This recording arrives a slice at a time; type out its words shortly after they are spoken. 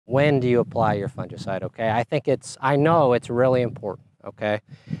when do you apply your fungicide, okay? I know it's really important, okay?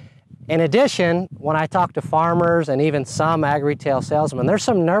 In addition, when I talk to farmers and even some ag-retail salesmen, there's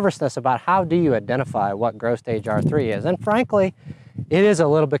some nervousness about how do you identify what growth stage R3 is. And frankly, it is a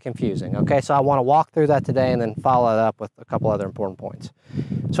little bit confusing, okay? So I want to walk through that today and then follow it up with a couple other important points.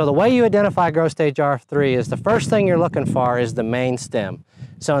 So the way you identify growth stage R3 is the first thing you're looking for is the main stem.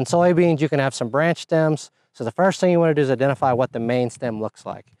 So in soybeans, you can have some branch stems. So the first thing you want to do is identify what the main stem looks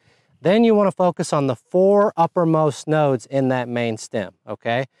like. Then you want to focus on the 4 uppermost nodes in that main stem,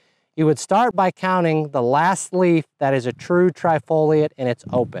 okay? You would start by counting the last leaf that is a true trifoliate and it's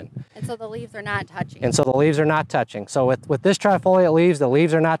open. And so the leaves are not touching. And so the leaves are not touching. So with this trifoliate leaves, the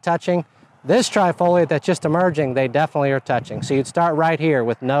leaves are not touching. This trifoliate that's just emerging, they definitely are touching. So you'd start right here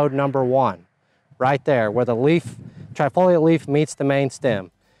with node number 1, right there, where the trifoliate leaf meets the main stem.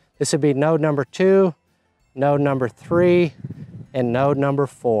 This would be node number 2, node number 3, and node number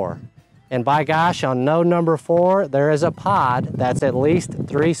 4. And by gosh, on node number 4, there is a pod that's at least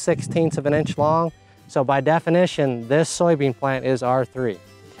 3/16 of an inch long. So by definition, this soybean plant is R3.